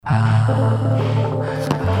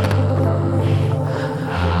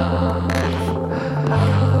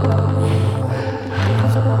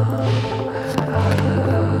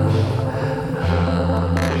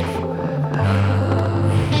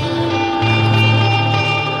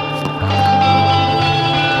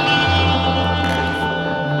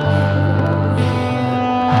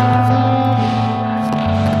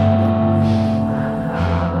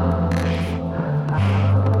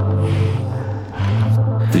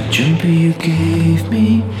The jumper you gave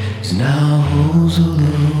me is now holes all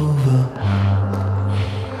over.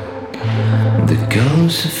 The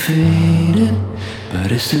ghosts have faded,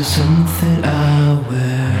 but it's still something I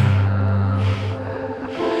wear.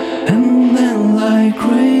 And then like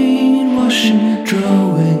rain washing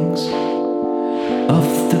drawings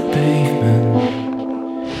off the pavement,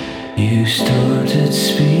 you started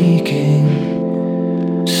speaking.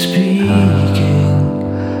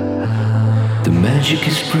 The magic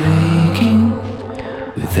is breaking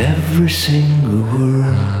with every single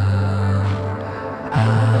word.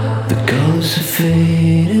 The colors have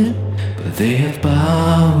faded, but they have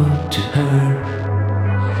power to hurt.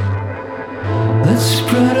 Let's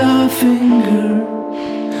spread our finger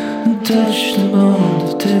and touch them on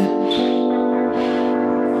the tips.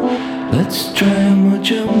 Let's try my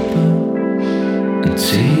jumper and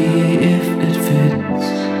see if it fits.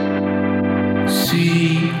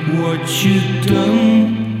 See what you've done.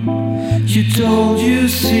 You told your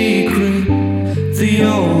secret, the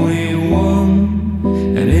only one,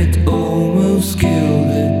 and it almost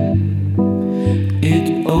killed it.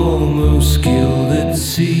 It almost killed it.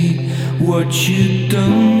 See what you've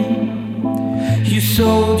done. You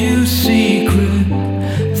sold your secret,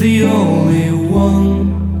 the only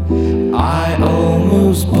one. I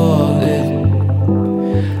almost bought it.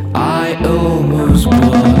 I almost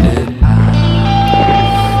bought it.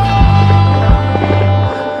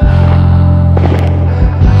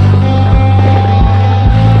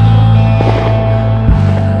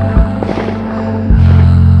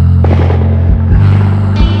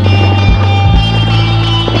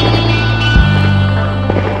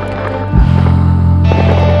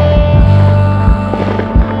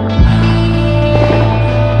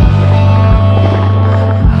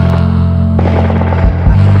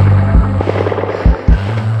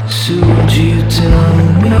 So would you tell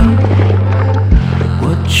me,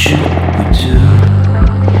 what should we do?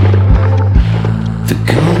 The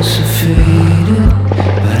colors have faded,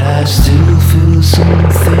 but I still feel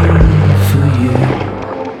something for you.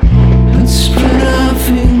 Let's spread our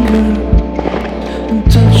finger and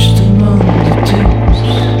touch them on the tips.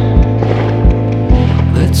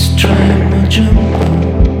 Let's try my jumper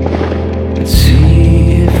and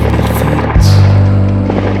see if it fits.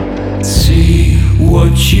 See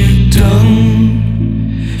what you've done.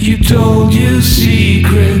 You told your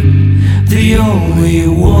secret, the only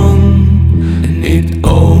one, and it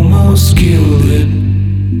almost killed it.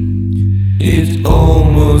 It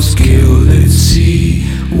almost killed it. See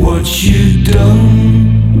what you've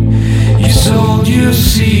done. You sold your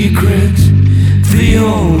secret, the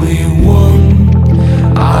only one.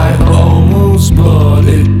 I almost bought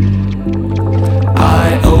it.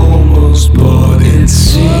 I almost bought it.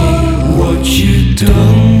 See what you've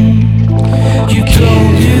done. You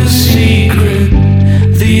told your secret,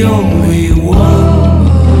 the only one,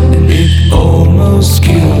 and it almost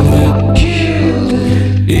killed it.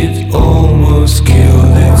 It almost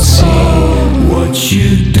killed it. See what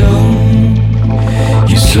you've done.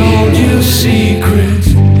 You sold your secret,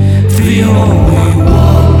 the only